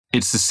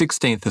It's the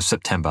 16th of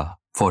September,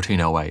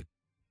 1408.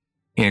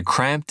 In a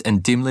cramped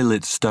and dimly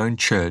lit stone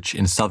church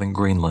in southern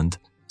Greenland,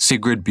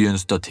 Sigrid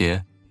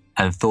Bjørnsdottir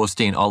and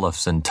Thorstein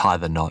Olafsson tie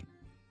the knot.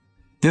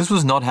 This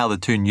was not how the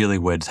two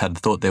newlyweds had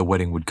thought their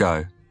wedding would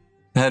go.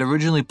 They had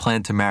originally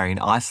planned to marry in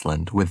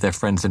Iceland with their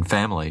friends and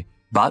family,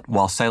 but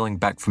while sailing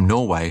back from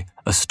Norway,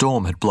 a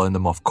storm had blown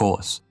them off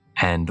course,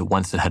 and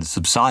once it had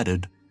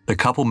subsided, the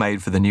couple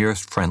made for the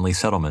nearest friendly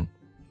settlement,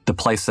 the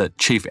place that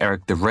Chief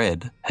Erik the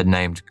Red had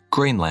named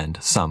Greenland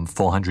some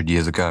 400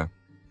 years ago.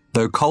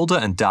 Though colder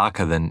and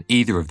darker than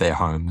either of their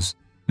homes,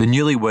 the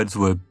newlyweds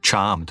were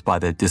charmed by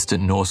their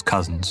distant Norse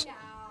cousins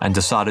and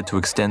decided to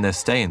extend their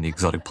stay in the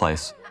exotic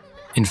place.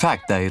 In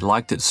fact, they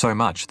liked it so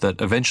much that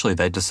eventually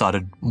they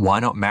decided, why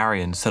not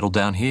marry and settle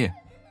down here?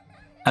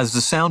 As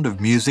the sound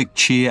of music,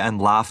 cheer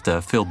and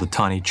laughter filled the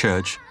tiny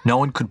church, no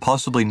one could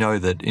possibly know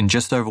that in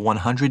just over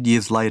 100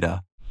 years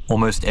later,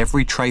 almost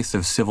every trace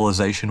of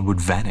civilization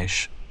would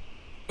vanish.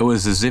 It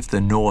was as if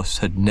the Norse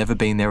had never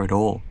been there at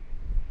all.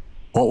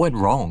 What went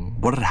wrong?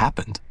 What had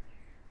happened?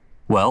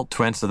 Well,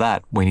 to answer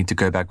that, we need to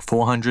go back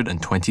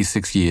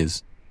 426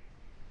 years.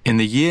 In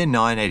the year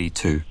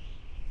 982,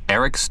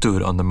 Erik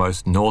stood on the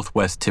most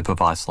northwest tip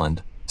of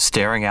Iceland,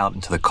 staring out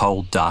into the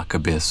cold, dark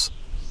abyss.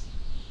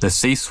 The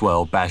sea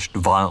swell bashed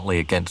violently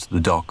against the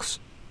docks.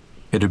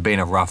 It had been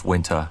a rough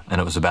winter,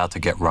 and it was about to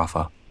get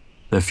rougher.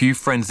 The few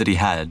friends that he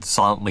had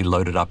silently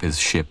loaded up his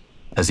ship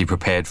as he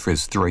prepared for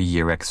his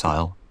 3-year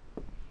exile.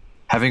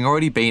 Having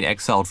already been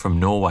exiled from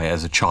Norway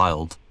as a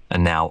child,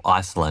 and now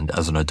Iceland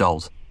as an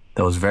adult,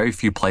 there was very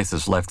few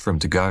places left for him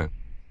to go.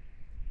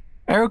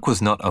 Erik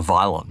was not a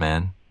violent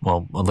man,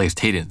 well, at least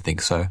he didn't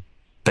think so,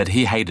 but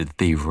he hated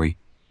thievery.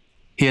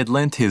 He had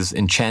lent his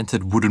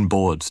enchanted wooden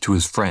boards to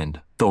his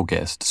friend,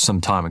 Thorgest, some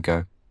time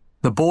ago.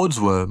 The boards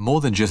were more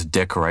than just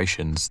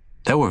decorations,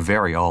 they were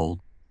very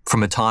old,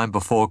 from a time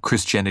before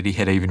Christianity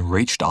had even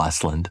reached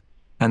Iceland,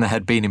 and they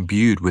had been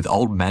imbued with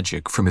old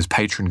magic from his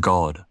patron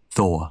god,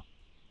 Thor.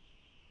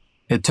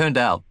 It turned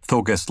out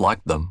Thorgest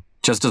liked them,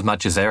 just as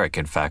much as Erik,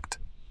 in fact,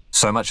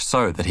 so much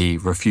so that he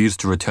refused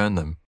to return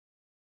them.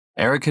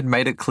 Erik had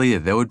made it clear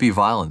there would be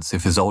violence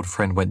if his old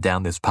friend went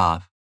down this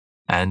path,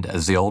 and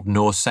as the old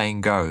Norse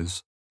saying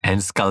goes, En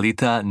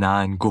skalita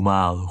nan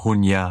gumal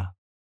hunja,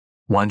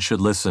 one should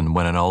listen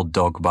when an old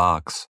dog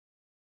barks.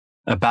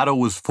 A battle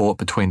was fought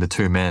between the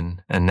two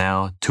men, and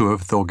now 2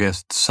 of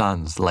Thorgest's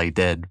sons lay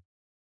dead.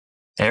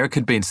 Erik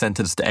had been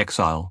sentenced to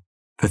exile.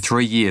 For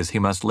 3 years he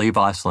must leave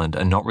Iceland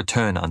and not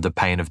return under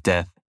pain of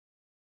death.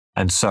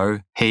 And so,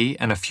 he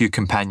and a few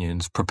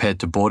companions prepared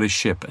to board his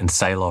ship and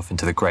sail off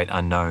into the great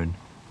unknown,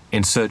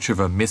 in search of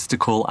a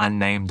mystical,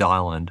 unnamed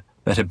island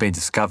that had been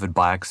discovered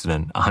by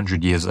accident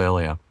 100 years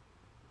earlier.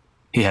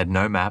 He had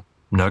no map,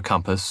 no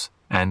compass,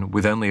 and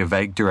with only a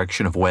vague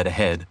direction of where to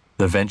head,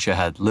 the venture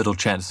had little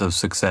chance of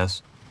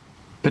success.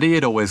 But he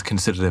had always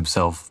considered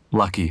himself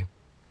lucky.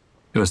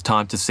 It was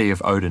time to see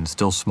if Odin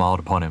still smiled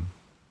upon him.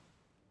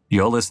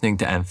 You're listening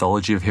to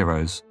Anthology of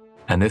Heroes,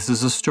 and this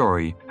is a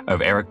story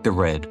of Erik the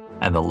Red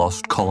and the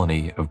lost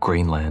colony of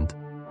Greenland.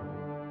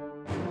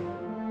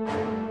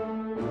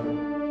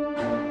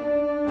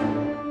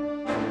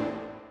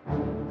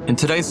 In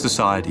today's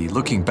society,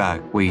 looking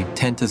back, we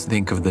tend to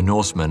think of the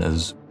Norsemen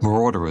as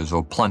marauders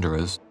or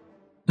plunderers.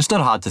 It's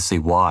not hard to see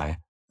why.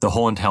 The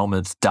horned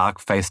helmets, dark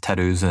face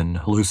tattoos, and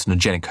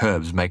hallucinogenic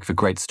herbs make for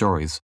great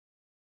stories.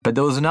 But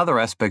there was another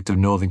aspect of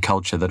northern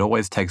culture that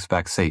always takes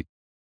back seat: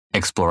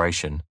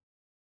 exploration.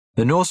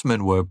 The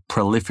Norsemen were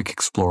prolific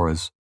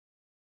explorers.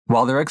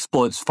 While their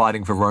exploits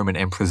fighting for Roman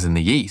emperors in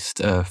the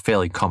east are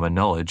fairly common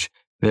knowledge,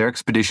 their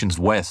expeditions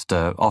west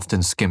are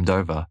often skimmed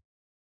over.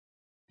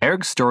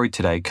 Erik's story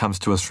today comes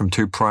to us from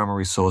 2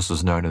 primary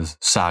sources known as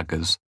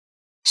sagas.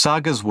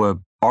 Sagas were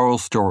oral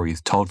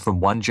stories told from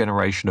one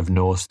generation of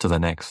Norse to the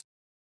next.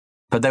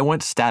 But they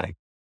weren't static.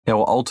 They were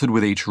altered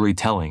with each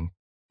retelling.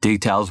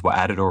 Details were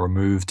added or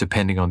removed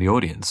depending on the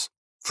audience.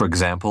 For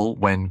example,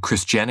 when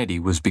Christianity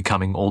was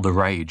becoming all the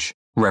rage,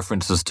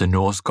 references to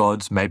Norse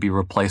gods may be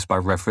replaced by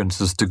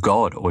references to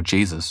God or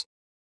Jesus.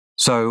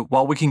 So,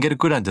 while we can get a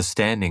good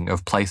understanding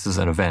of places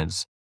and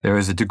events, there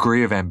is a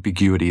degree of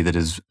ambiguity that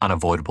is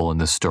unavoidable in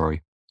this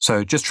story.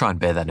 So just try and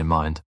bear that in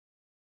mind.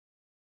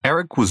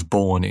 Erik was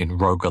born in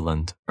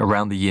Rogaland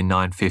around the year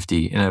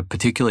 950 in a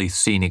particularly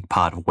scenic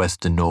part of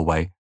western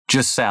Norway,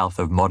 just south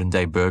of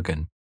modern-day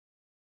Bergen.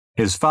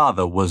 His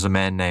father was a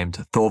man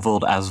named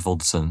Thorvald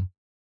Asvaldsson,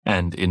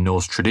 and in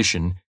Norse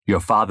tradition, your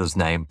father's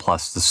name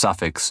plus the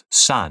suffix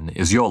son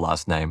is your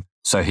last name,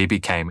 so he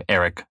became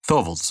Erik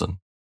Thorvaldsson.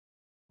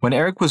 When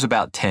Erik was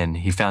about 10,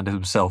 he found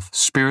himself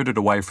spirited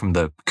away from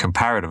the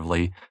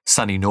comparatively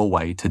sunny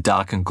Norway to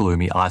dark and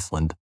gloomy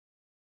Iceland.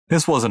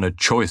 This wasn't a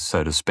choice,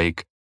 so to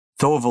speak.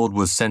 Thorvald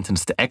was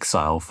sentenced to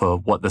exile for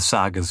what the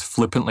sagas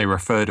flippantly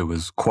refer to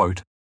as,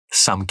 quote,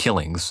 some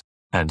killings,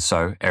 and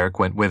so Erik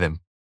went with him.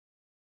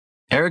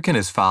 Erik and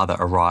his father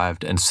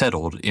arrived and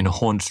settled in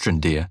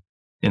Hornstrandir,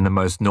 in the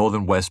most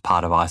northern west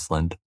part of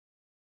Iceland.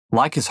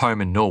 Like his home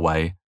in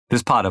Norway,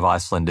 this part of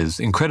Iceland is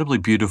incredibly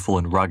beautiful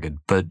and rugged,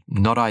 but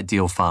not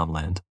ideal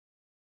farmland.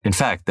 In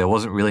fact, there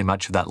wasn't really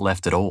much of that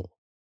left at all.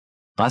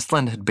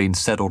 Iceland had been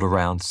settled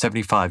around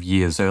 75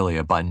 years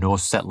earlier by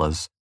Norse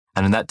settlers,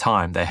 and in that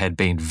time they had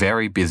been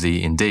very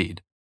busy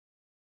indeed.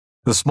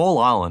 The small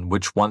island,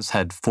 which once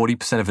had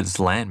 40% of its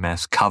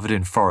landmass covered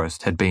in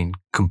forest, had been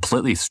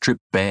completely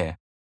stripped bare.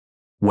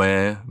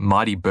 Where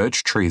mighty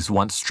birch trees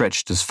once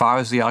stretched as far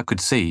as the eye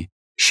could see,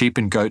 sheep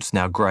and goats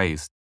now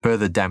grazed,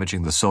 further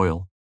damaging the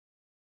soil.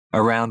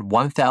 Around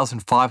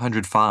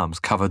 1,500 farms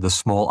covered the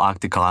small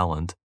Arctic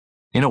island.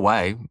 In a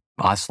way,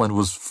 Iceland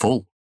was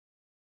full.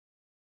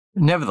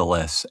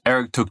 Nevertheless,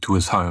 Erik took to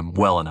his home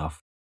well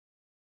enough.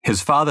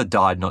 His father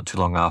died not too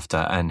long after,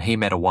 and he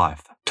met a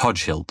wife,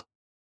 Todhild.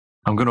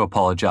 I'm going to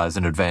apologise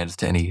in advance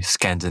to any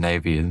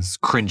Scandinavians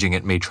cringing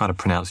at me trying to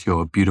pronounce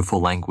your beautiful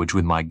language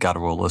with my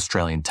guttural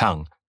Australian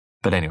tongue.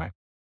 But anyway,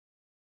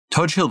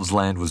 Todhild's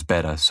land was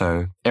better,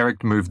 so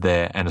Erik moved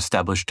there and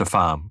established a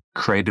farm,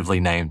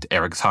 creatively named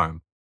Erik's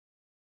Home.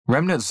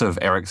 Remnants of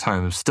Erik's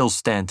home still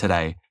stand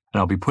today, and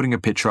I'll be putting a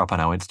picture up on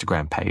our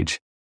Instagram page,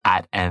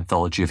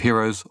 @Anthology of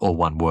Heroes, or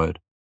one word.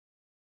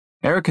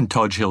 Erik and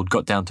Todhild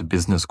got down to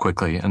business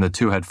quickly, and the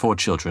two had 4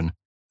 children,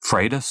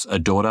 Freydis, a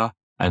daughter,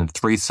 and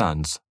 3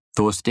 sons,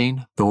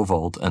 Thorstein,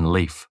 Thorvald, and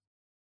Leif.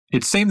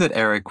 It seemed that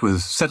Erik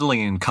was settling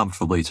in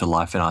comfortably to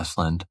life in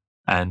Iceland,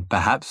 and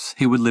perhaps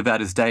he would live out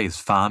his days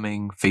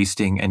farming,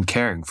 feasting, and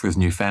caring for his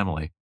new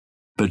family.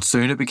 But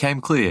soon it became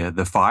clear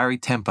the fiery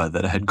temper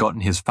that had gotten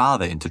his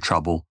father into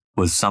trouble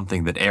was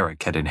something that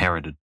Erik had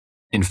inherited.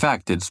 In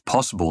fact, it's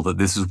possible that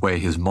this is where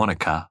his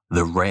moniker,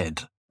 the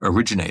Red,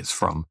 originates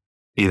from,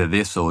 either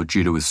this or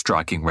due to his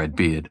striking red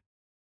beard.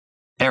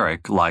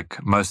 Erik,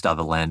 like most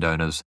other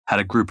landowners, had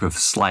a group of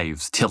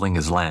slaves tilling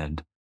his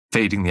land,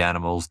 feeding the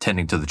animals,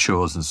 tending to the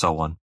chores, and so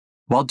on.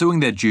 While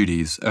doing their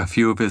duties, a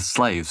few of his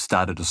slaves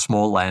started a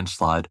small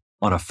landslide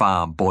on a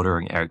farm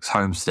bordering Erik's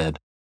homestead,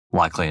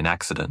 likely an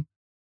accident.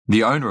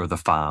 The owner of the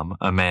farm,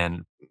 a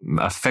man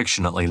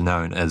affectionately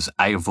known as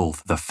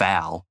Eowulf the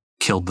Foul,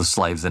 killed the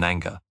slaves in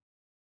anger.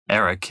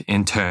 Erik,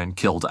 in turn,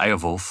 killed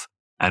Eowulf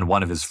and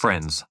one of his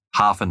friends,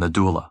 Halfdan the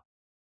Dueler.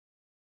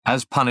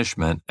 As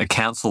punishment, a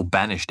council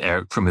banished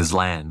Erik from his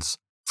lands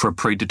for a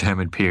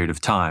predetermined period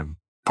of time,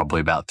 probably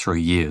about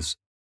 3 years.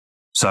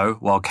 So,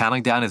 while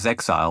counting down his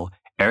exile,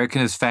 Erik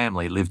and his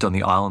family lived on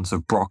the islands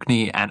of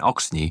Brockney and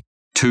Oxney,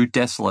 2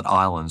 desolate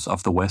islands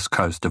off the west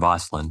coast of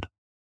Iceland.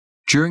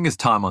 During his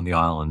time on the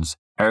islands,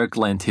 Erik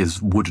lent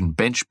his wooden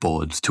bench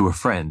boards to a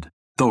friend,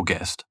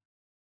 Thorgest.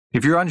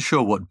 If you're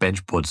unsure what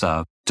bench boards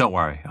are, don't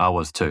worry, I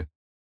was too.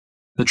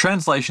 The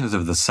translations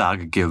of the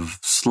saga give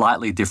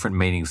slightly different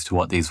meanings to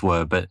what these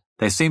were, but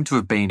they seem to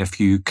have been a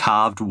few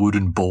carved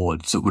wooden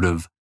boards that would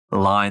have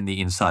lined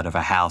the inside of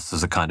a house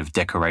as a kind of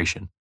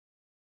decoration.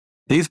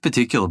 These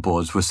particular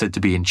boards were said to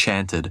be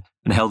enchanted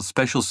and held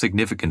special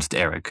significance to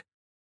Erik.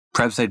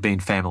 Perhaps they'd been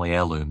family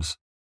heirlooms.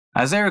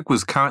 As Erik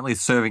was currently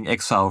serving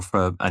exile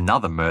for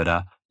another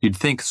murder, you'd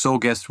think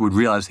Thorgest would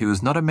realise he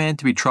was not a man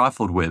to be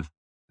trifled with,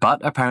 but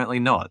apparently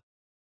not.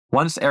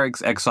 Once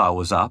Erik's exile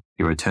was up,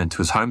 he returned to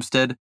his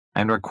homestead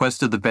and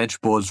requested the bench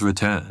boards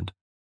returned.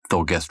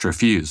 Thorgest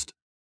refused.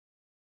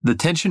 The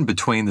tension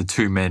between the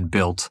two men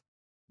built.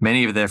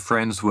 Many of their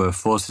friends were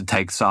forced to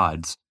take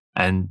sides,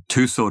 and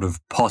 2 sort of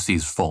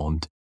posses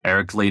formed,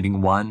 Erik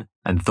leading one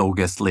and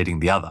Thorgest leading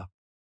the other.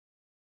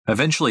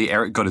 Eventually,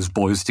 Erik got his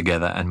boys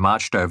together and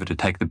marched over to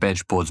take the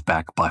bench boards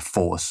back by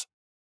force.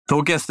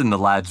 Thorgest and the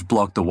lads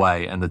blocked the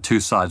way and the 2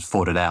 sides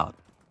fought it out.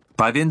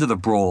 By the end of the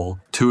brawl,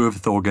 2 of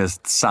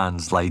Thorgest's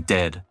sons lay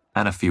dead,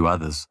 and a few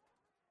others.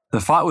 The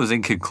fight was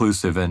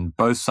inconclusive and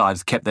both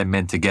sides kept their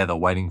men together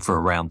waiting for a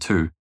round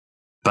 2.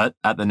 But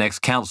at the next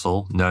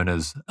council, known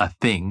as a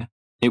Thing,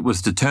 it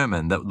was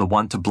determined that the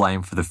one to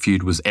blame for the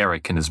feud was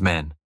Erik and his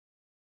men.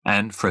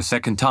 And for a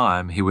second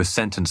time, he was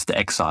sentenced to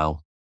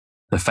exile.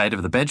 The fate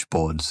of the bench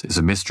boards is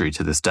a mystery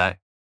to this day.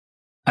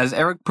 As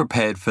Erik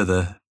prepared for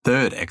the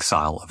 3rd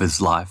exile of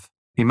his life,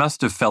 he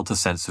must have felt a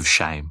sense of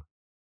shame.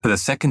 For the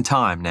second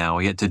time now,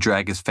 he had to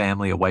drag his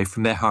family away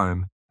from their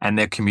home and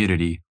their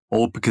community,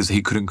 all because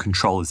he couldn't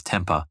control his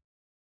temper.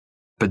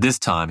 But this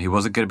time, he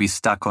wasn't going to be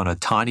stuck on a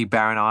tiny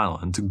barren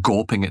island,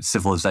 gawping at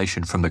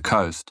civilization from the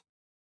coast.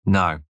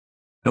 No.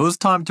 It was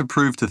time to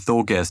prove to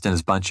Thorgest and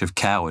his bunch of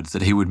cowards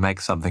that he would make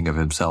something of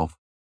himself.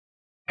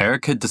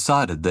 Erik had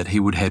decided that he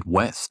would head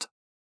west.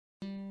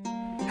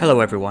 Hello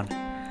everyone,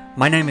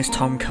 my name is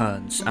Tom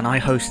Kearns and I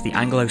host the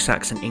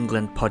Anglo-Saxon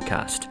England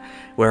podcast,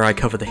 where I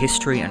cover the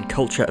history and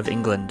culture of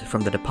England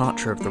from the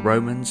departure of the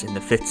Romans in the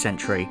 5th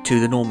century to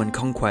the Norman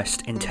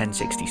conquest in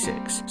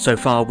 1066. So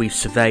far we've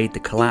surveyed the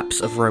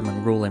collapse of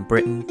Roman rule in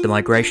Britain, the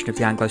migration of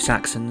the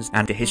Anglo-Saxons,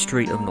 and the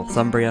history of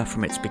Northumbria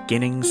from its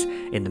beginnings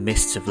in the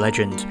mists of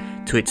legend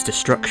to its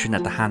destruction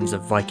at the hands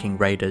of Viking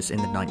raiders in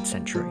the 9th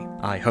century.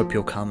 I hope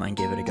you'll come and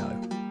give it a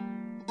go.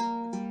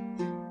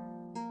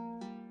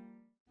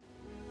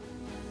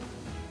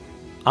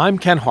 I'm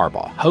Ken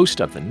Harbaugh, host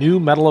of the new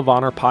Medal of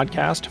Honor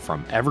podcast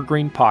from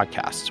Evergreen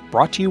Podcasts,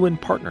 brought to you in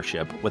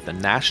partnership with the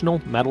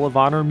National Medal of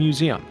Honor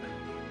Museum.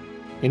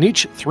 In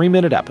each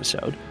 3-minute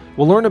episode,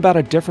 We'll learn about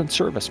a different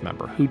service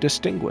member who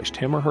distinguished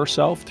him or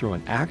herself through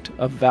an act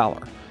of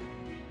valor.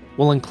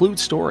 We'll include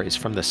stories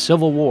from the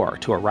Civil War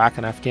to Iraq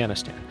and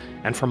Afghanistan,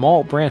 and from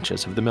all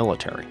branches of the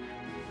military.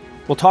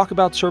 We'll talk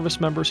about service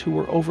members who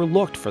were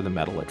overlooked for the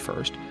medal at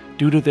first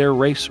due to their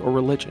race or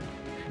religion,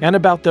 and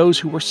about those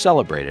who were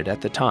celebrated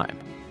at the time.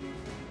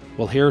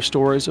 We'll hear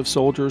stories of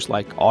soldiers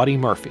like Audie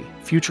Murphy,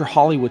 future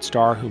Hollywood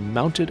star who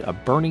mounted a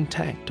burning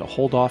tank to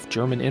hold off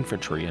German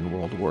infantry in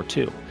World War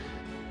II.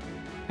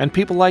 And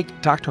people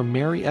like Dr.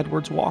 Mary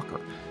Edwards Walker,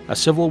 a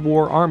Civil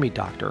War Army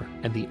doctor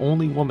and the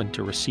only woman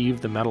to receive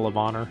the Medal of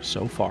Honor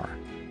so far.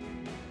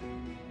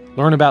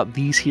 Learn about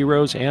these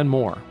heroes and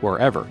more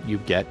wherever you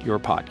get your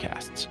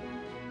podcasts.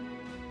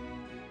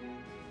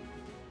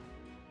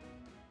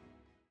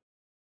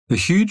 The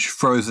huge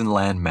frozen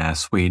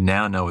landmass we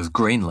now know as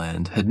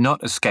Greenland had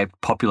not escaped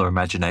popular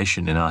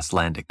imagination in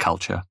Icelandic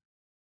culture.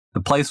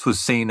 The place was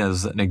seen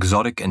as an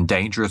exotic and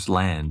dangerous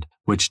land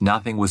which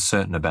nothing was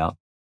certain about.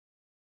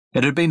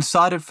 It had been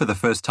sighted for the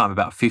first time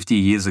about 50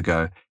 years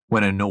ago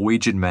when a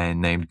Norwegian man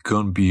named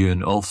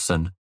Gunnbjørn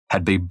Ulfsson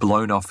had been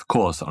blown off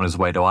course on his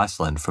way to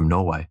Iceland from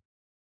Norway.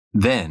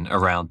 Then,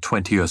 around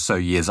 20 or so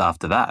years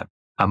after that,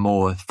 a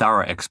more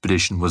thorough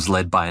expedition was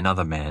led by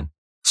another man,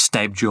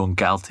 Snæbjørn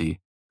Galti,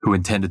 who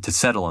intended to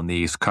settle on the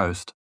east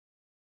coast.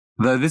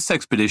 Though this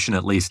expedition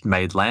at least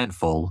made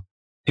landfall,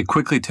 it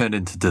quickly turned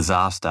into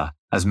disaster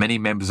as many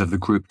members of the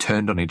group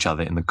turned on each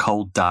other in the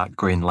cold, dark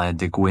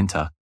Greenlandic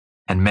winter,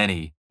 and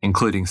many,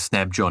 including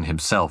Snæbjørn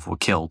himself, were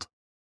killed.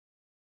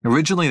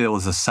 Originally there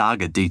was a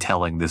saga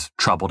detailing this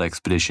troubled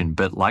expedition,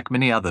 but like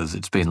many others,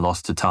 it's been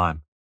lost to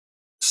time.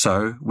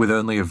 So, with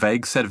only a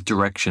vague set of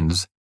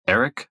directions,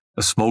 Erik,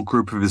 a small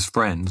group of his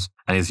friends,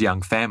 and his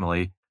young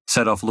family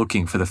set off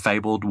looking for the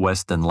fabled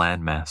western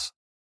landmass.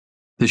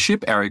 The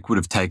ship Erik would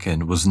have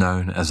taken was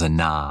known as a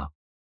Nar.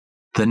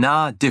 The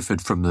Nar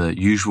differed from the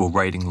usual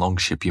raiding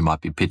longship you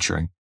might be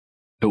picturing.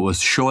 It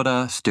was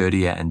shorter,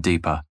 sturdier, and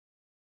deeper.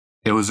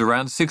 It was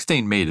around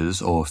 16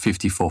 metres or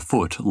 54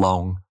 foot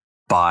long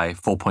by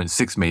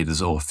 4.6 metres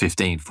or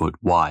 15 foot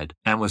wide,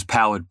 and was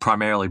powered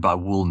primarily by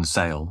woolen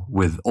sail,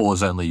 with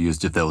oars only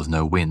used if there was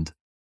no wind.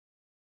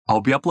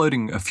 I'll be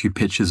uploading a few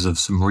pictures of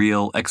some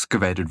real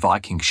excavated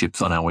Viking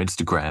ships on our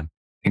Instagram,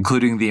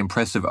 including the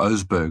impressive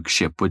Osberg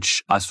ship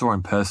which I saw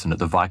in person at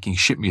the Viking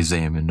Ship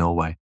Museum in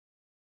Norway.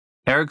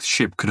 Erik's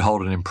ship could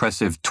hold an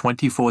impressive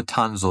 24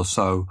 tons or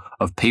so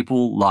of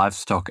people,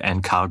 livestock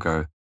and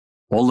cargo,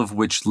 all of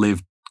which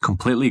lived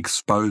completely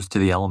exposed to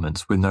the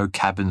elements with no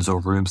cabins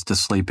or rooms to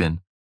sleep in.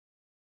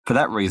 For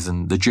that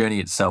reason, the journey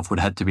itself would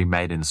have to be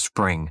made in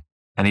spring,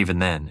 and even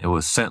then, it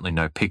was certainly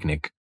no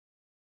picnic.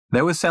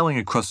 They were sailing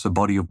across a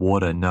body of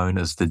water known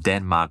as the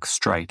Denmark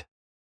Strait.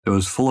 It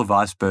was full of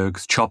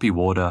icebergs, choppy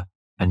water,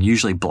 and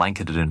usually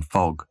blanketed in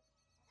fog.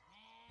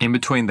 In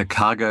between the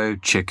cargo,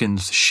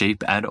 chickens,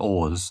 sheep, and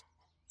oars,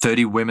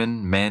 30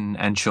 women, men,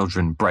 and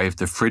children braved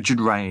the frigid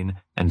rain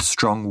and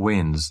strong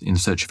winds in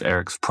search of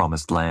Erik's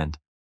promised land.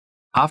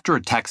 After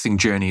a taxing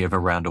journey of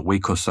around a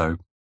week or so,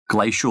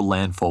 glacial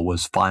landfall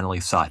was finally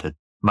sighted,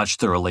 much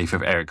to the relief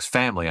of Erik's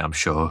family, I'm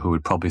sure, who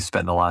had probably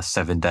spent the last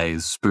 7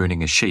 days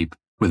spooning a sheep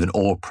with an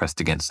oar pressed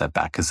against their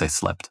back as they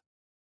slept.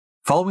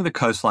 Following the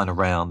coastline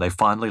around, they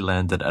finally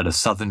landed at a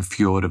southern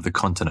fjord of the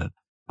continent,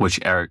 which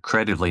Erik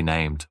creatively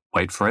named,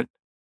 wait for it,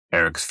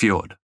 Erik's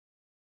Fjord.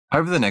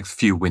 Over the next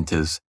few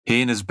winters, he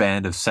and his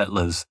band of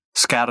settlers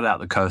scouted out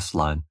the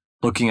coastline,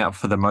 looking out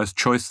for the most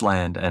choice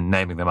land and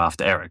naming them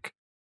after Erik.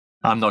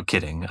 I'm not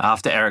kidding.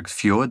 After Erik's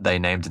Fjord, they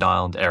named an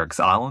island Erik's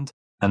Island.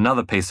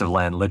 Another piece of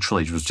land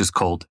literally was just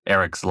called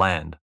Erik's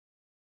Land.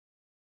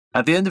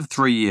 At the end of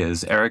 3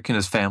 years, Erik and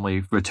his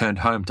family returned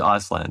home to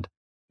Iceland.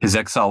 His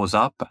exile was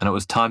up, and it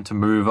was time to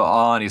move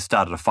on. He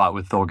started a fight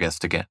with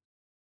Thorgest again.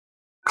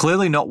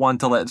 Clearly not one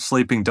to let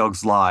sleeping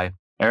dogs lie,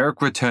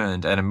 Erik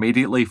returned and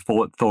immediately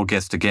fought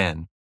Thorgest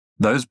again.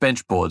 Those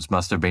bench boards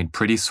must have been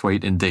pretty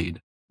sweet indeed.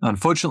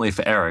 Unfortunately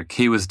for Erik,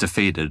 he was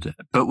defeated,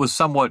 but was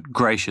somewhat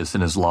gracious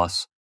in his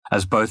loss,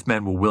 as both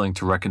men were willing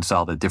to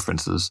reconcile their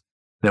differences.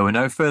 There were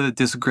no further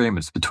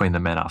disagreements between the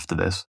men after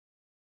this.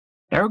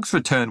 Erik's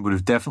return would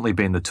have definitely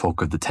been the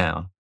talk of the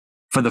town.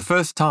 For the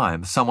first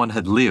time, someone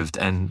had lived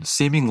and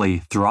seemingly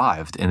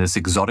thrived in this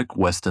exotic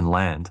western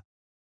land.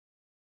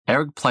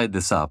 Erik played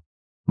this up,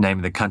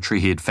 naming the country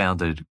he had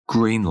founded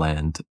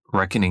Greenland,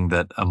 reckoning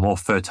that a more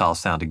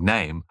fertile-sounding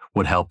name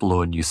would help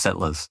lure new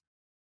settlers,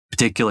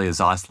 particularly as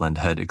Iceland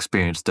had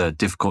experienced a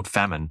difficult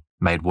famine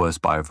made worse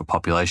by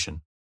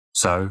overpopulation.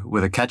 So,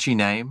 with a catchy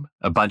name,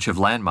 a bunch of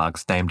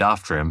landmarks named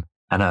after him,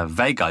 and a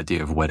vague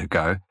idea of where to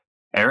go,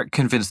 Erik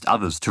convinced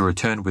others to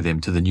return with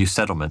him to the new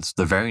settlements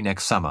the very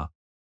next summer.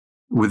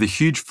 With a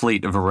huge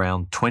fleet of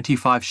around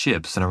 25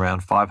 ships and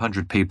around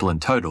 500 people in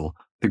total,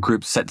 the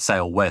group set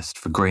sail west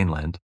for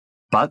Greenland.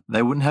 But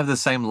they wouldn't have the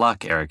same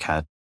luck Erik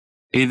had.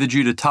 Either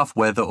due to tough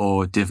weather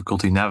or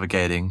difficulty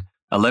navigating,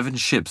 11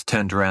 ships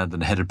turned around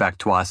and headed back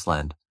to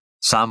Iceland,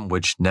 some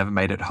which never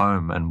made it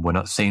home and were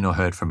not seen or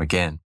heard from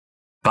again.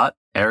 But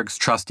Erik's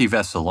trusty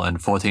vessel and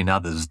 14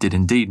 others did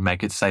indeed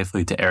make it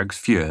safely to Erik's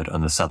Fjord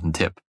on the southern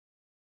tip.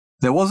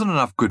 There wasn't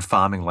enough good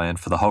farming land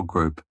for the whole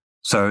group,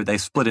 so they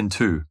split in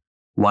two.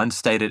 One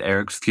stayed at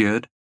Erik's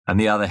fjord, and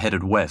the other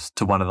headed west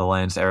to one of the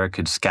lands Erik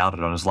had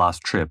scouted on his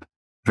last trip,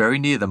 very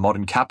near the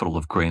modern capital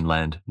of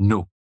Greenland,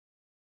 Nuuk.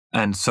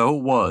 And so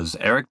it was,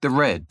 Erik the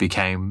Red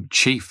became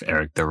Chief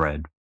Erik the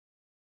Red.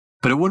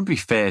 But it wouldn't be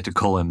fair to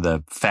call him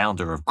the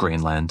founder of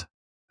Greenland.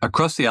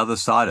 Across the other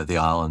side of the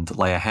island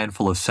lay a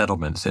handful of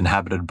settlements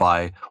inhabited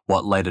by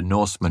what later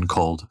Norsemen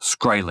called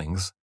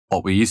Skraelings,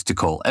 what we used to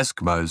call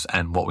Eskimos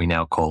and what we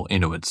now call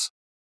Inuits.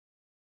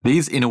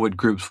 These Inuit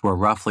groups were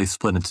roughly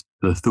split into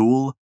the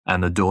Thule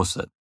and the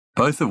Dorset,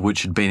 both of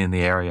which had been in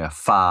the area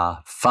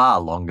far, far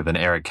longer than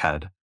Erik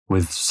had,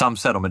 with some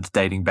settlements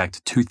dating back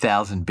to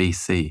 2000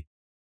 BC.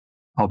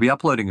 I'll be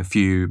uploading a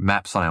few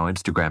maps on our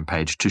Instagram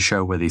page to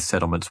show where these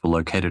settlements were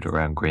located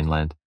around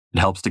Greenland. It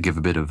helps to give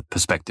a bit of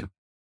perspective.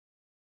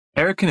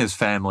 Erik and his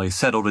family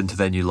settled into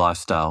their new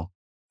lifestyle.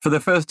 For the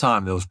first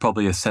time, there was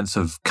probably a sense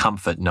of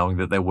comfort knowing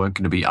that they weren't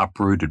going to be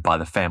uprooted by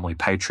the family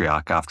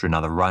patriarch after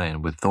another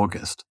run-in with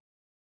Thorgest.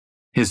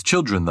 His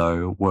children,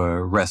 though,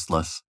 were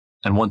restless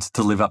and wanted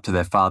to live up to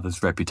their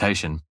father's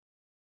reputation.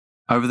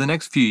 Over the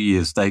next few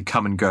years, they'd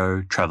come and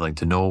go, travelling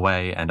to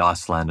Norway and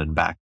Iceland and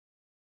back.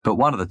 But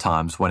one of the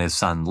times when his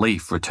son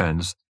Leif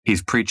returns,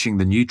 he's preaching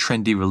the new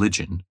trendy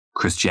religion,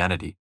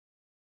 Christianity.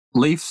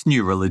 Leif's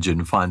new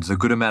religion finds a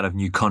good amount of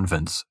new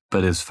converts,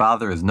 but his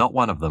father is not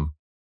one of them.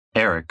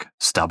 Erik,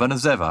 stubborn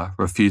as ever,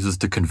 refuses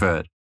to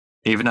convert,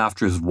 even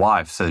after his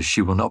wife says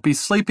she will not be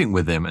sleeping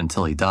with him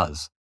until he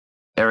does.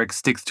 Erik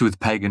sticks to his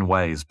pagan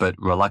ways, but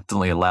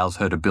reluctantly allows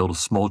her to build a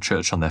small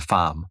church on their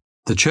farm.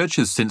 The church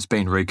has since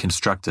been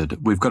reconstructed.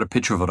 We've got a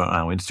picture of it on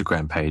our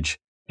Instagram page.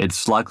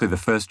 It's likely the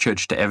first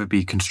church to ever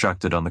be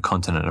constructed on the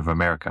continent of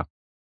America.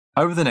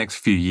 Over the next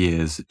few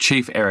years,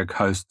 Chief Erik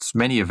hosts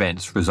many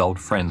events for his old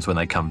friends when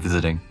they come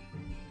visiting,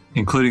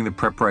 including the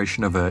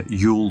preparation of a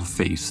Yule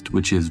feast,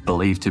 which is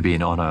believed to be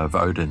in honour of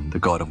Odin, the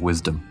god of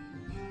wisdom.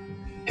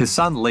 His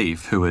son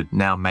Leif, who had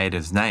now made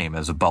his name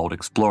as a bold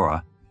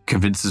explorer,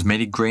 convinces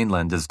many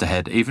Greenlanders to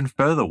head even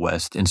further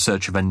west in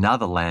search of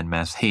another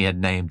landmass he had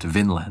named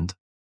Vinland.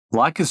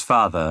 Like his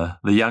father,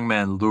 the young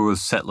man lures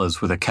settlers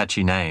with a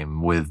catchy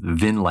name, with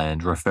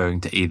Vinland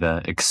referring to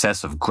either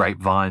excess of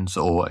grapevines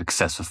or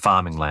excess of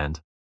farming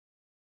land.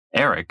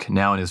 Erik,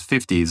 now in his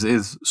 50s,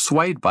 is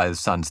swayed by his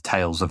son's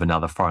tales of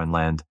another foreign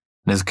land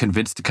and is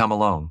convinced to come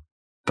along.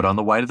 But on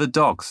the way to the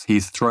docks,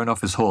 he's thrown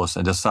off his horse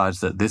and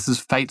decides that this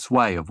is fate's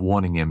way of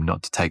warning him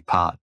not to take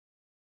part.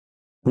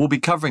 We'll be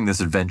covering this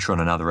adventure on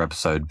another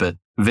episode, but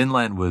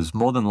Vinland was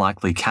more than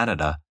likely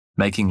Canada,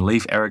 making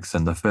Leif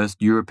Erikson the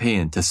first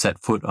European to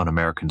set foot on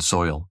American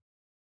soil.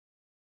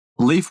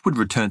 Leif would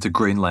return to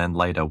Greenland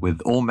later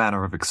with all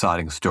manner of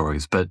exciting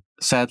stories, but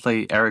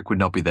sadly, Erik would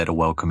not be there to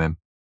welcome him.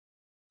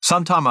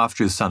 Sometime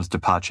after his son's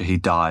departure, he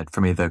died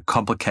from either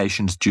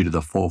complications due to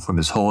the fall from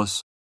his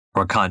horse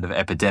or a kind of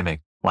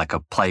epidemic, like a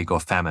plague or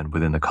famine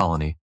within the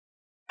colony.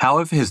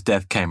 However his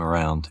death came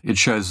around, it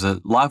shows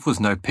that life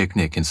was no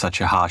picnic in such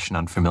a harsh and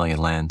unfamiliar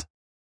land.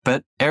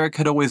 But Erik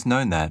had always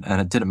known that,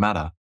 and it didn't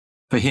matter.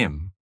 For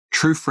him,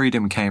 true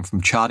freedom came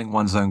from charting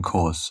one's own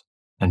course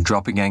and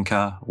dropping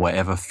anchor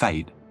wherever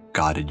fate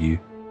guided you.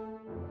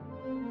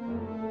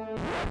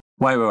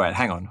 Wait,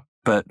 hang on.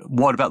 But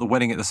what about the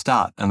wedding at the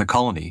start and the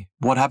colony?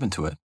 What happened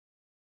to it?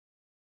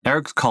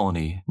 Erik's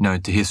colony,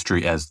 known to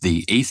history as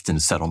the Eastern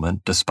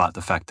Settlement, despite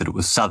the fact that it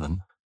was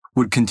southern,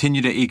 would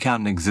continue to eke out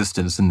an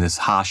existence in this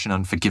harsh and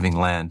unforgiving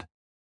land.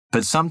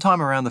 But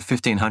sometime around the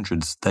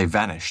 1500s, they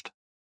vanished.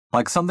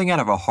 Like something out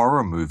of a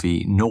horror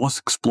movie, Norse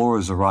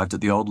explorers arrived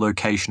at the old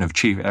location of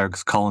Chief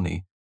Erik's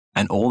colony,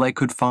 and all they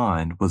could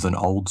find was an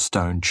old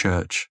stone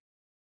church.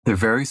 The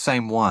very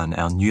same one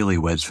our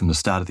newlyweds from the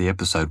start of the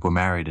episode were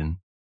married in.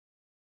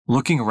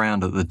 Looking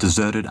around at the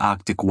deserted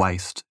Arctic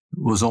waste,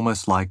 it was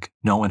almost like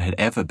no one had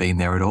ever been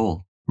there at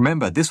all.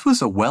 Remember, this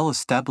was a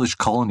well-established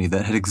colony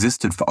that had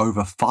existed for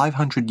over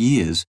 500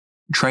 years,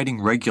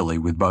 trading regularly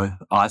with both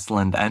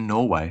Iceland and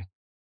Norway.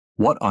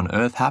 What on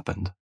earth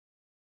happened?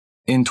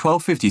 In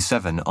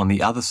 1257, on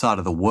the other side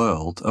of the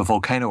world, a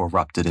volcano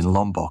erupted in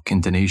Lombok,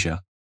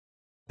 Indonesia.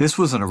 This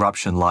was an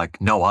eruption like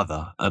no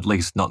other, at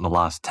least not in the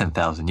last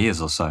 10,000 years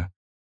or so.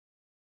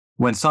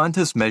 When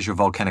scientists measure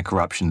volcanic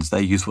eruptions,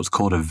 they use what's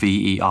called a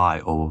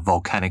VEI, or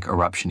Volcanic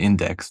Eruption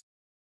Index.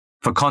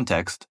 For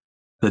context,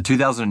 the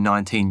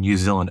 2019 New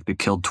Zealand that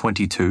killed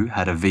 22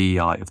 had a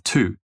VEI of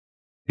 2.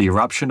 The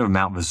eruption of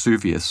Mount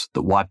Vesuvius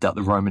that wiped out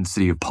the Roman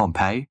city of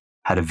Pompeii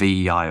had a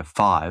VEI of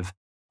 5,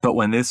 but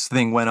when this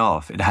thing went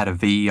off, it had a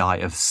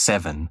VEI of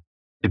 7.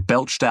 It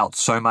belched out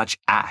so much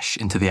ash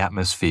into the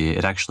atmosphere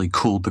it actually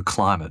cooled the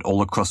climate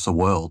all across the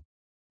world,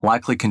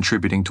 likely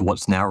contributing to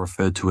what's now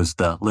referred to as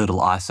the Little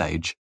Ice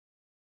Age.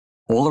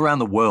 All around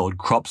the world,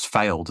 crops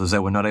failed as they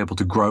were not able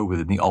to grow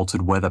within the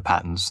altered weather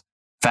patterns.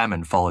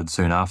 Famine followed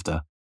soon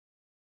after.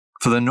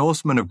 For the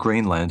Norsemen of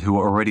Greenland who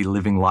were already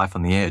living life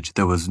on the edge,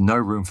 there was no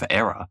room for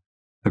error.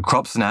 The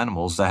crops and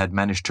animals they had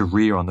managed to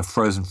rear on the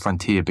frozen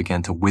frontier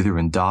began to wither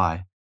and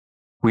die.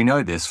 We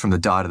know this from the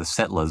diet of the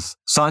settlers.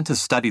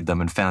 Scientists studied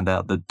them and found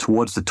out that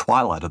towards the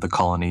twilight of the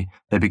colony,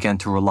 they began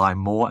to rely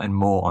more and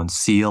more on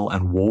seal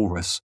and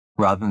walrus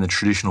rather than the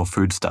traditional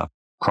foodstuff,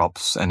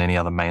 crops, and any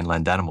other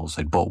mainland animals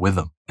they'd brought with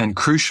them. And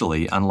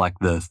crucially, unlike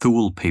the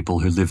Thule people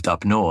who lived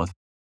up north,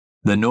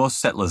 the Norse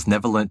settlers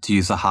never learnt to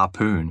use a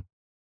harpoon,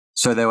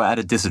 so they were at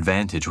a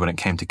disadvantage when it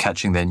came to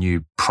catching their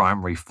new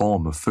primary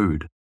form of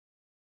food.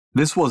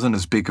 This wasn't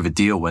as big of a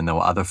deal when there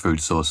were other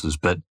food sources,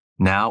 but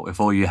now, if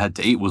all you had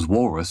to eat was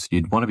walrus,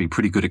 you'd want to be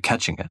pretty good at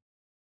catching it.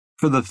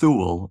 For the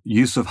Thule,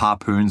 use of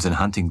harpoons and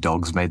hunting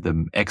dogs made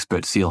them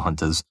expert seal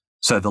hunters,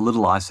 so the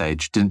Little Ice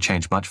Age didn't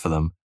change much for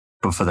them,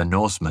 but for the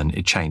Norsemen,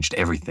 it changed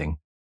everything.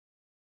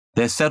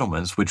 Their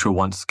settlements, which were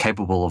once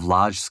capable of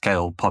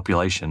large-scale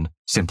population,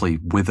 simply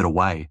withered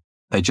away.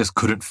 They just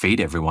couldn't feed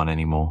everyone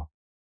anymore.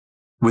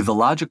 With the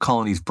larger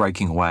colonies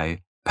breaking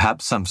away,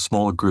 perhaps some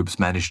smaller groups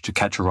managed to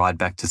catch a ride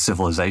back to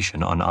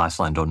civilization on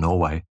Iceland or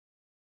Norway.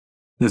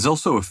 There's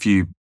also a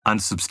few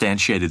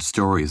unsubstantiated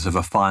stories of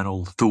a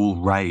final Thule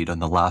raid on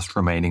the last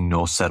remaining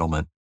Norse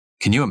settlement.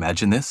 Can you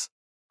imagine this?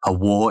 A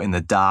war in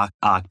the dark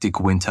Arctic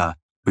winter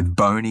with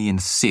bony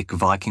and sick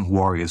Viking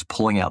warriors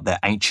pulling out their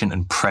ancient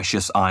and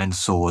precious iron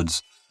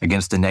swords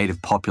against a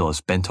native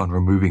populace bent on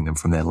removing them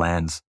from their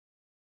lands.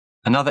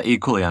 Another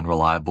equally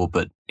unreliable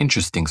but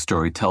interesting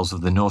story tells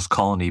of the Norse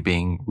colony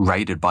being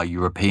raided by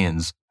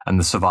Europeans and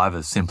the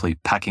survivors simply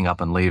packing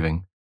up and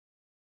leaving.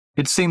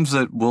 It seems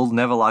that we'll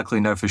never likely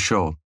know for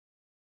sure.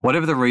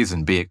 Whatever the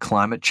reason, be it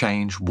climate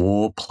change,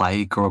 war,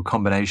 plague, or a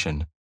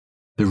combination,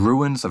 the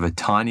ruins of a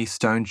tiny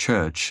stone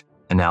church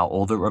are now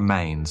all that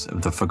remains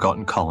of the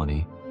forgotten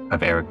colony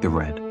of Erik the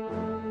Red.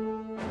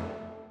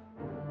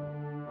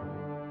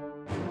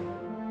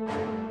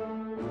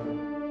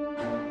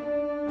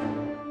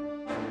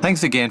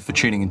 Thanks again for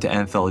tuning into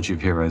Anthology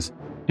of Heroes.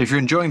 If you're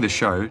enjoying the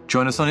show,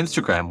 join us on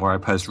Instagram where I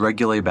post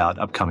regularly about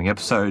upcoming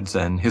episodes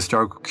and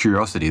historical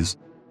curiosities.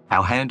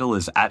 Our handle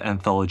is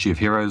 @Anthology of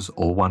Heroes,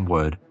 all one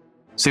word.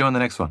 See you on the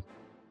next one.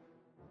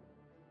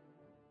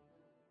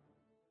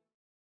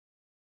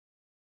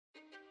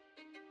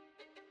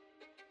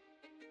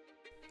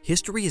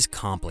 History is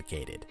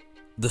complicated.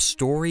 The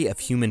story of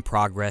human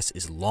progress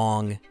is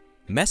long,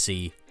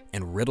 messy,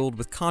 and riddled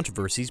with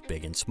controversies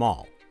big and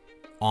small.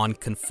 On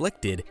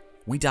Conflicted,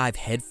 we dive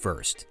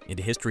headfirst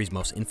into history's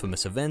most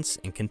infamous events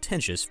and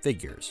contentious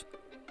figures.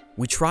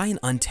 We try and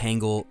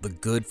untangle the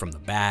good from the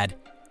bad,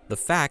 the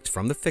fact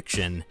from the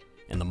fiction,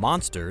 and the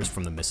monsters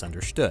from the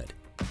misunderstood.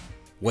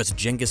 Was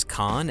Genghis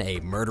Khan a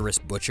murderous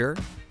butcher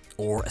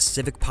or a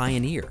civic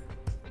pioneer?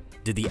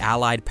 Did the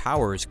Allied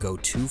powers go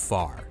too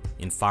far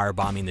in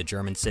firebombing the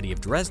German city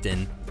of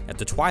Dresden at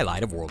the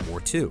twilight of World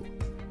War II?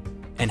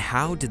 And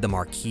how did the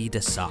Marquis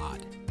de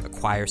Sade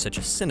acquire such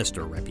a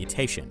sinister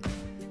reputation?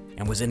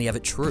 And was any of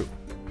it true?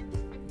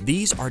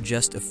 These are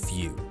just a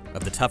few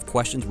of the tough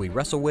questions we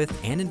wrestle with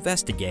and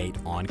investigate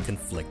on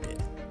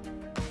Conflicted.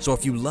 So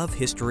if you love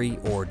history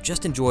or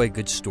just enjoy a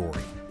good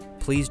story,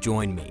 please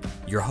join me,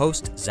 your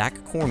host, Zach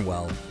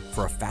Cornwell,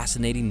 for a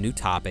fascinating new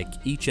topic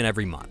each and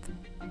every month.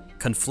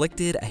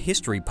 Conflicted, a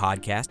history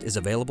podcast, is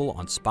available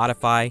on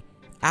Spotify,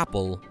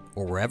 Apple,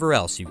 or wherever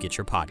else you get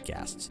your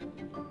podcasts.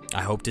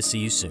 I hope to see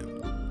you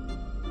soon.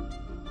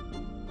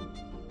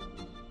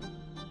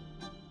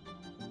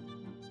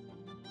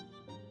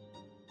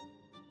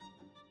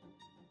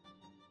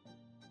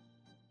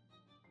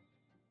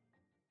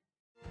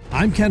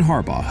 I'm Ken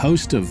Harbaugh,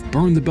 host of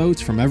Burn the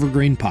Boats from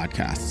Evergreen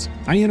Podcasts.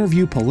 I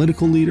interview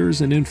political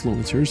leaders and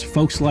influencers,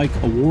 folks like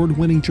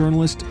award-winning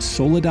journalist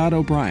Soledad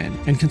O'Brien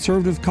and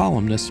conservative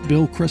columnist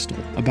Bill Kristol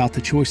about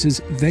the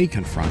choices they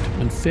confront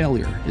when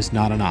failure is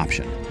not an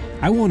option.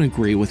 I won't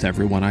agree with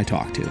everyone I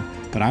talk to,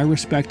 but I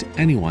respect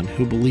anyone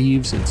who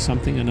believes in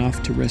something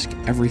enough to risk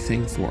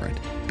everything for it.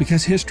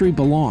 Because history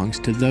belongs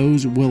to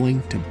those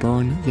willing to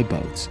burn the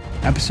boats.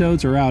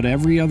 Episodes are out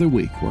every other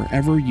week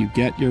wherever you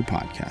get your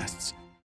podcasts.